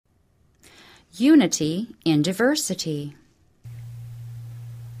Unity in diversity.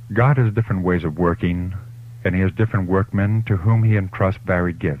 God has different ways of working, and he has different workmen to whom he entrusts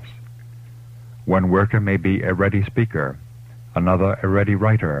varied gifts. One worker may be a ready speaker, another a ready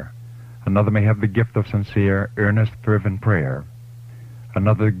writer, another may have the gift of sincere, earnest, fervent prayer,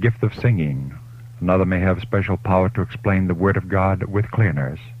 another the gift of singing, another may have special power to explain the Word of God with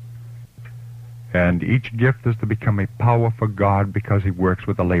clearness. And each gift is to become a power for God because he works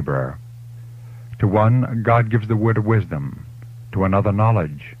with a laborer. To one, God gives the word of wisdom, to another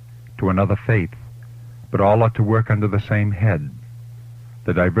knowledge, to another faith, but all are to work under the same head.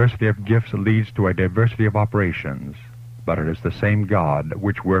 The diversity of gifts leads to a diversity of operations, but it is the same God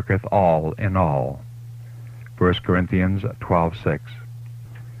which worketh all in all. 1 Corinthians 12:6.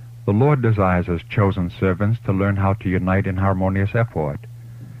 The Lord desires his chosen servants to learn how to unite in harmonious effort.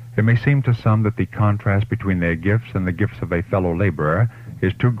 It may seem to some that the contrast between their gifts and the gifts of a fellow laborer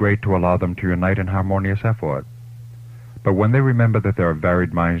is too great to allow them to unite in harmonious effort. But when they remember that there are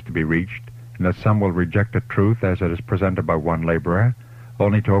varied minds to be reached, and that some will reject the truth as it is presented by one laborer,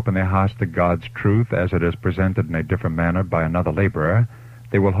 only to open their hearts to God's truth as it is presented in a different manner by another laborer,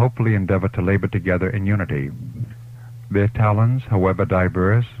 they will hopefully endeavor to labor together in unity. Their talents, however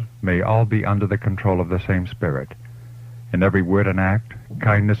diverse, may all be under the control of the same Spirit. In every word and act,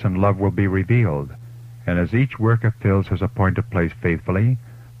 kindness and love will be revealed, and as each worker fills his appointed place faithfully,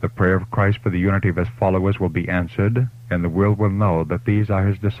 the prayer of Christ for the unity of his followers will be answered, and the world will know that these are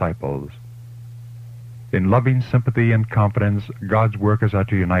his disciples. In loving sympathy and confidence, God's workers are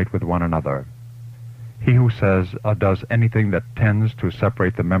to unite with one another. He who says or does anything that tends to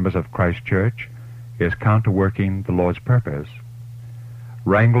separate the members of Christ's church is counterworking the Lord's purpose.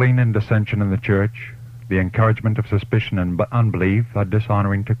 Wrangling and dissension in the church, the encouragement of suspicion and unbelief are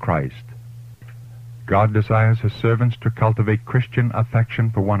dishonoring to Christ. God desires his servants to cultivate Christian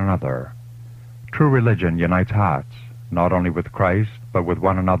affection for one another. True religion unites hearts, not only with Christ, but with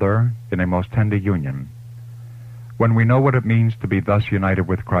one another in a most tender union. When we know what it means to be thus united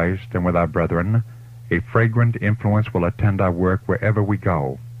with Christ and with our brethren, a fragrant influence will attend our work wherever we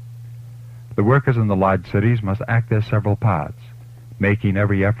go. The workers in the large cities must act their several parts, making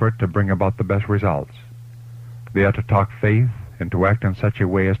every effort to bring about the best results. They are to talk faith and to act in such a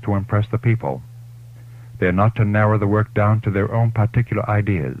way as to impress the people. They are not to narrow the work down to their own particular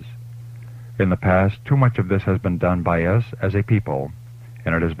ideas. In the past, too much of this has been done by us as a people,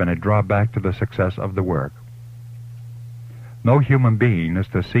 and it has been a drawback to the success of the work. No human being is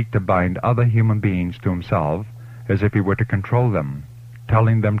to seek to bind other human beings to himself as if he were to control them,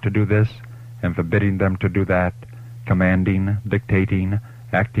 telling them to do this and forbidding them to do that, commanding, dictating,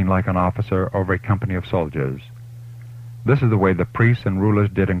 acting like an officer over a company of soldiers. This is the way the priests and rulers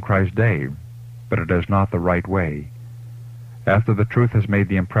did in Christ's day, but it is not the right way. After the truth has made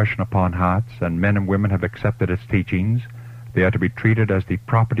the impression upon hearts, and men and women have accepted its teachings, they are to be treated as the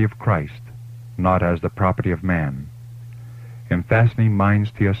property of Christ, not as the property of man. In fastening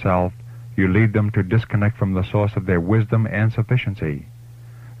minds to yourself, you lead them to disconnect from the source of their wisdom and sufficiency.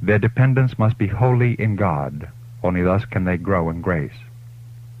 Their dependence must be wholly in God. Only thus can they grow in grace.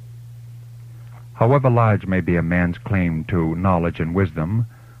 However large may be a man's claim to knowledge and wisdom,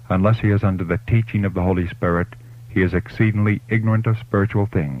 unless he is under the teaching of the Holy Spirit, he is exceedingly ignorant of spiritual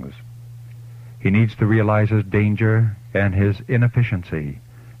things. He needs to realize his danger and his inefficiency,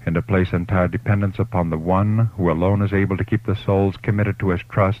 and to place entire dependence upon the one who alone is able to keep the souls committed to his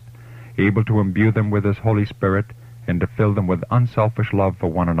trust, able to imbue them with his Holy Spirit, and to fill them with unselfish love for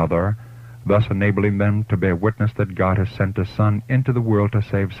one another, thus enabling them to bear witness that God has sent his Son into the world to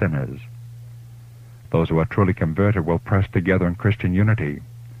save sinners. Those who are truly converted will press together in Christian unity.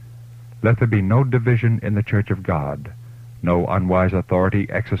 Let there be no division in the Church of God, no unwise authority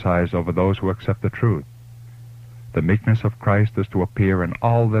exercised over those who accept the truth. The meekness of Christ is to appear in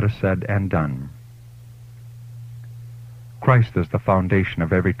all that is said and done. Christ is the foundation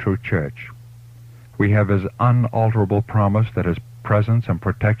of every true church. We have his unalterable promise that his presence and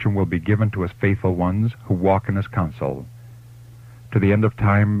protection will be given to his faithful ones who walk in his counsel. To the end of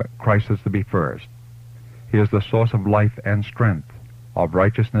time, Christ is to be first. He is the source of life and strength, of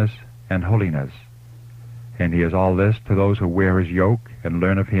righteousness and holiness. And he is all this to those who wear his yoke and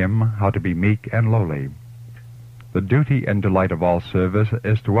learn of him how to be meek and lowly. The duty and delight of all service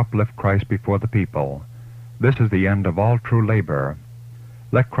is to uplift Christ before the people. This is the end of all true labor.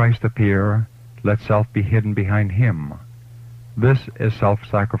 Let Christ appear, let self be hidden behind him. This is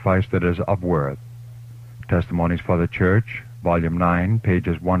self-sacrifice that is of worth. Testimonies for the Church, Volume 9,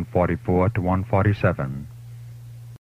 pages 144 to 147.